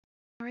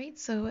Alright,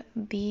 so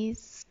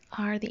these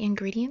are the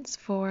ingredients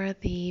for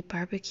the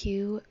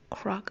barbecue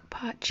crock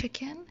pot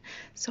chicken.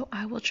 So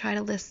I will try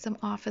to list them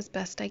off as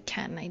best I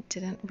can. I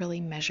didn't really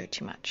measure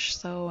too much.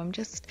 So I'm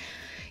just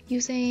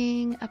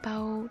using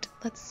about,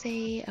 let's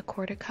say, a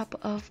quarter cup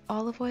of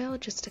olive oil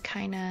just to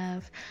kind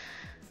of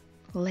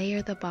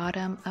layer the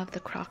bottom of the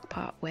crock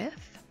pot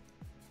with.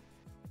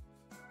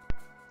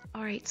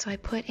 Alright, so I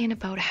put in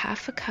about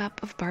half a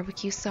cup of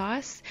barbecue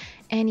sauce.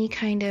 Any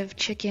kind of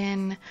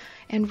chicken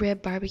and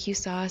rib barbecue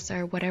sauce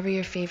or whatever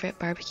your favorite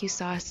barbecue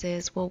sauce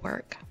is will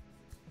work.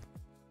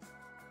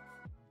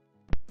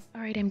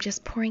 Alright, I'm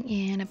just pouring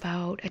in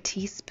about a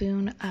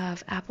teaspoon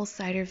of apple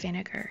cider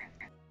vinegar.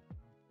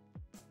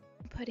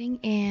 Putting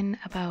in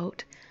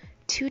about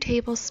 2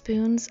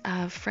 tablespoons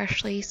of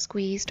freshly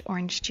squeezed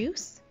orange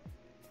juice.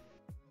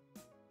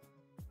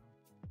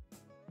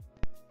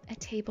 A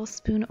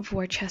tablespoon of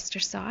Worcester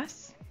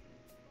sauce,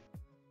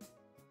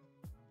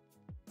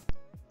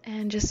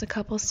 and just a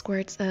couple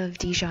squirts of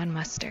Dijon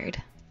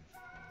mustard.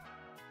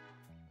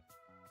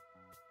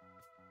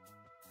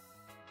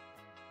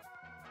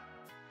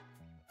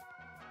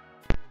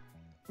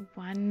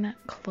 One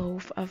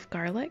clove of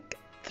garlic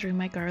through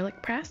my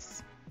garlic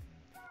press.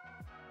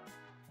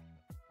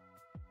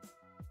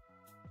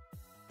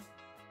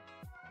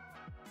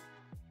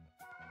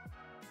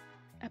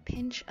 A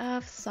pinch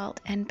of salt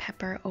and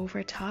pepper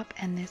over top,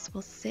 and this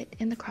will sit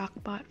in the crock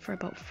pot for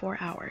about 4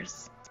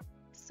 hours.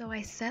 So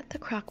I set the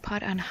crock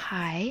pot on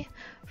high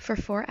for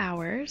 4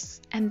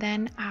 hours, and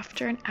then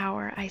after an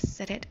hour I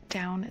set it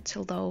down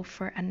to low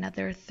for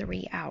another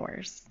 3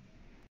 hours.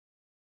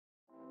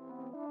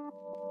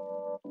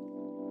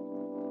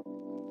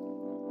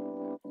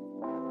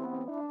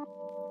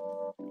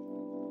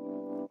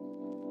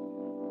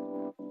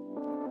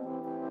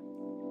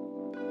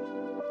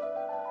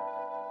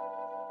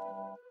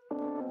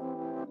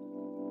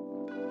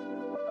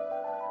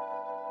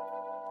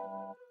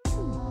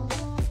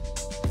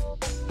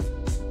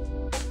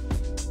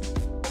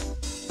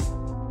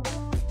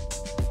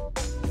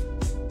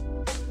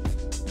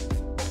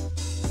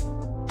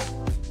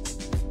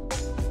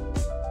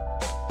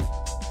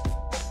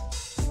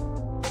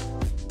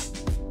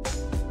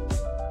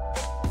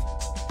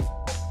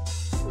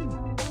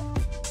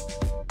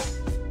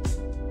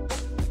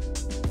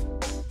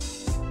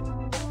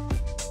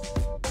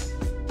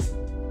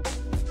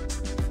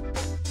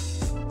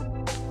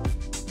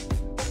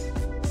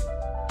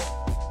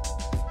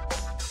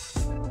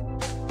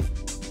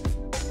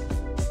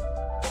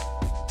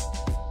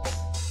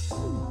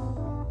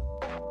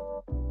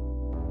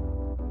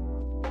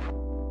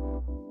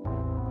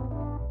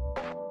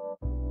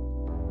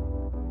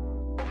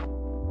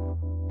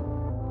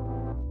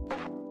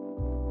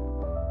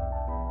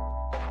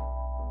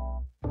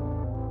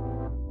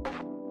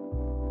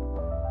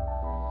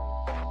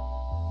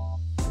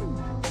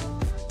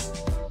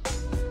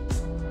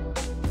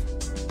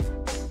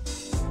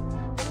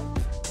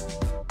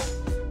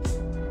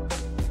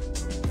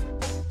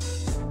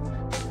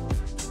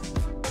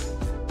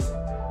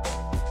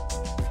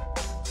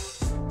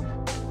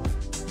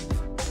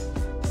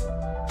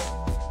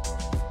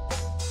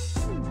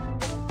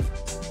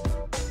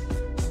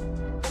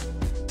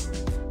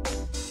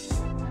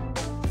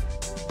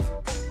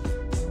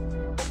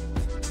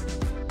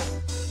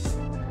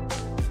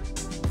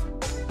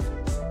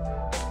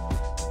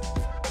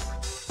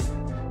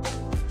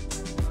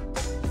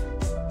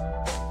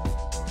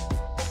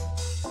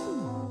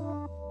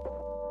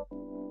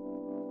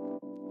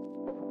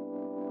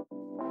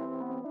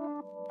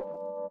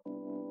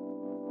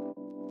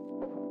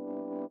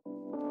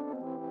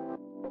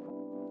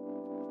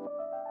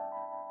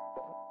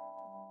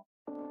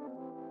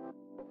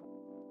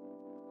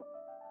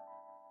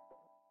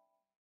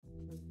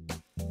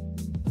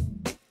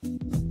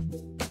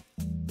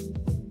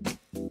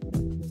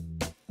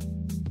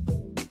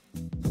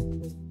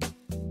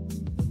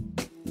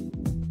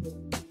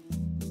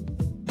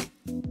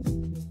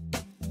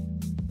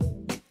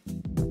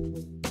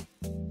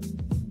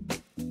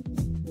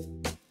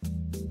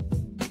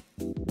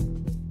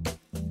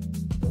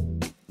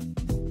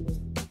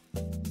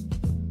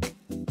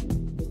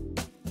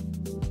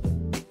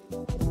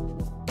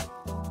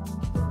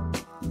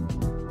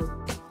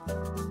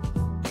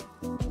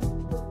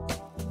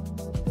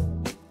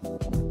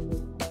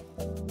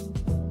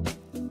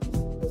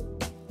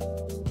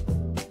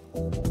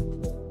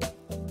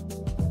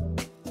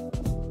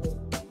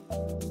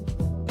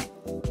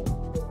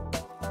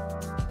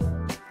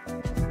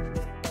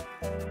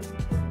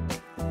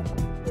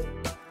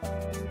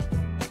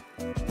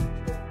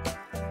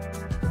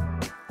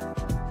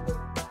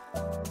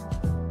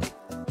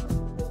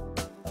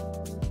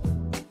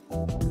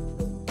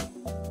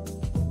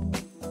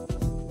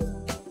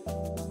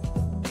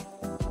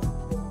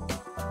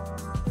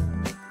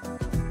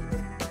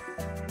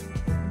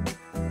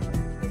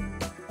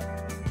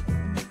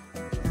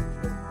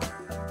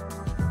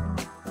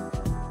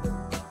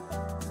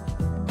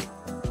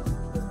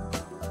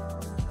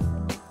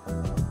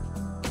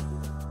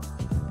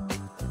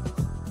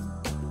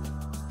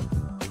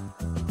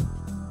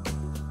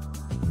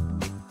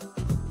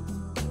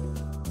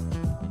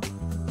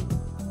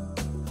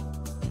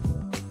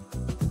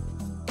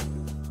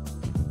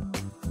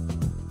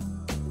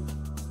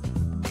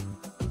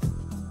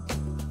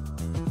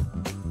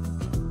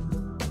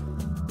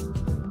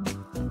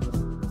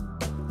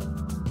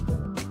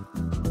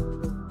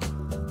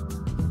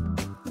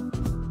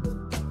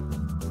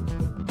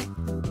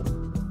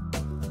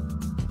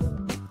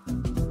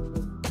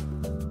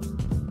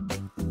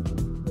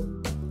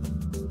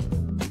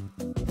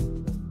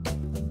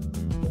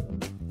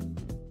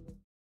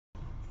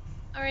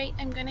 Alright,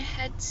 I'm gonna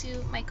head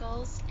to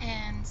Michael's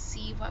and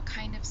see what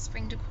kind of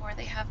spring decor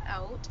they have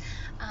out.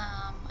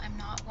 I'm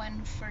not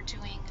one for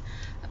doing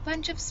a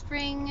bunch of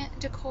spring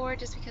decor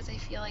just because I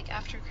feel like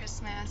after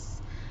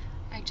Christmas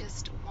I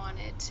just want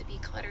it to be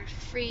clutter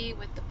free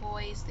with the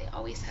boys. They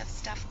always have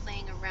stuff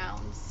laying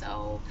around,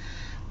 so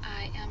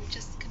I am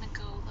just gonna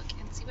go look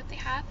and see what they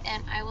have,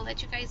 and I will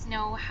let you guys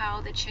know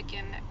how the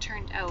chicken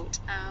turned out.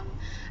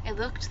 I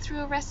looked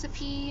through a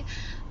recipe,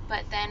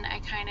 but then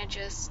I kind of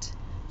just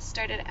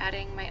started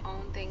adding my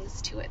own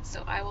things to it,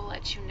 so I will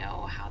let you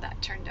know how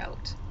that turned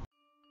out.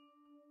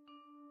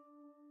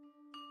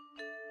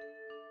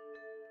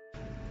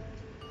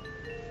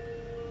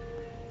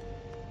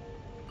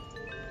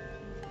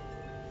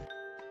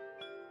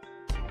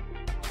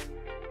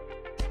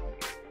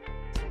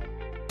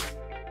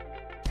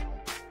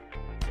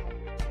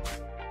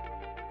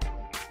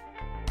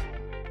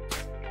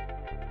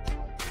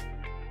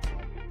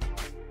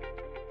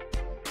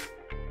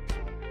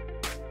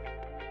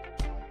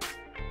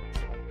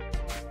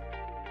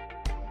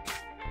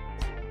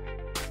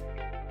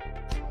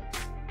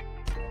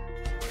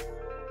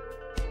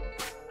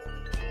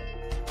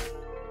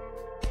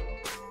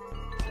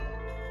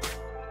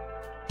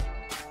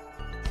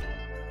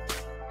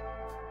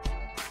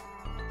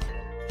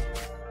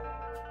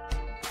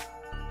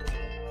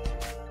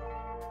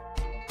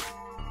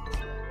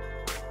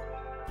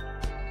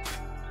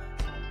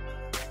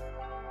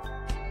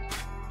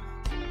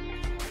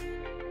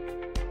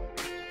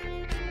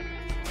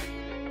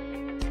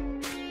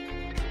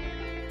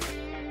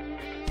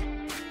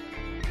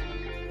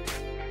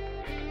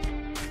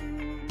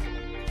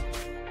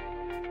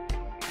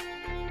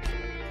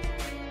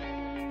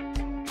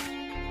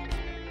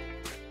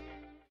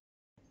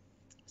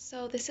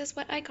 So this is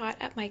what I got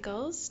at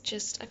Michael's,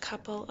 just a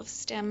couple of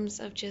stems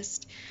of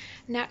just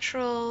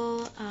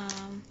natural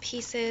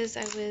pieces.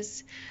 I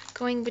was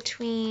going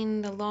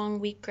between the long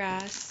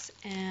wheatgrass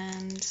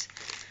and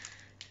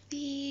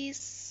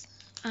these.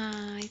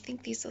 I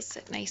think these will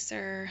sit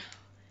nicer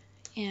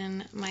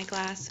in my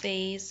glass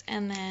vase,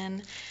 and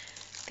then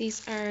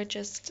these are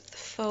just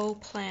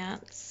faux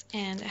plants,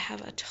 and I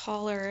have a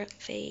taller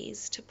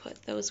vase to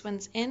put those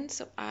ones in,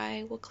 so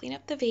I will clean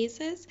up the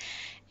vases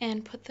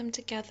and put them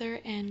together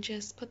and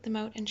just put them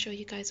out and show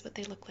you guys what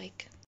they look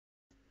like.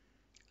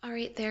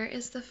 Alright, there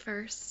is the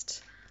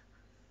first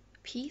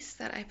piece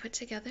that I put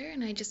together,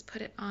 and I just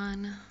put it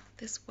on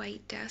this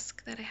white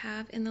desk that I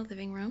have in the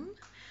living room.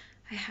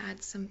 I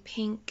had some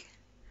pink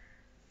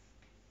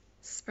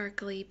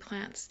sparkly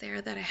plants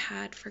there that I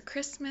had for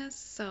Christmas,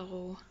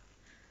 so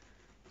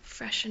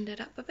freshened it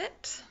up a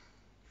bit.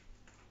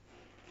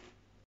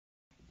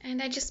 And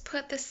I just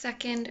put the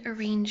second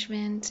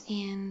arrangement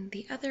in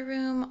the other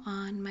room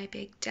on my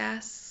big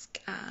desk.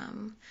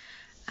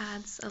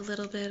 Adds a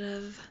little bit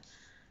of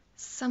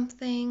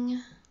something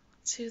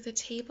to the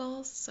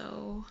table,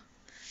 so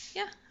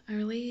yeah, I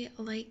really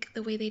like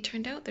the way they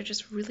turned out. They're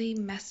just really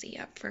messy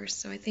at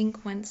first, so I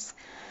think once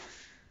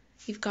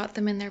you've got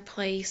them in their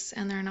place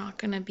and they're not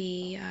going to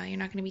be, you're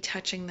not going to be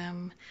touching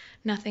them,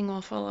 nothing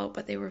will fall out,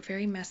 but they were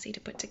very messy to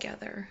put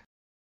together.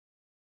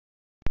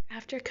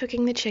 After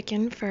cooking the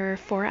chicken for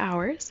 4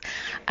 hours,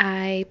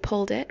 I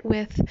pulled it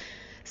with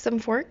some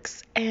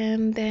forks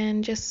and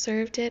then just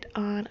served it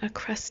on a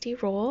crusty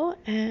roll,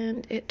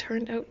 and it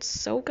turned out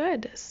so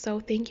good. So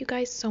thank you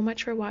guys so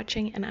much for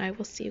watching, and I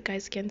will see you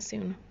guys again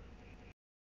soon.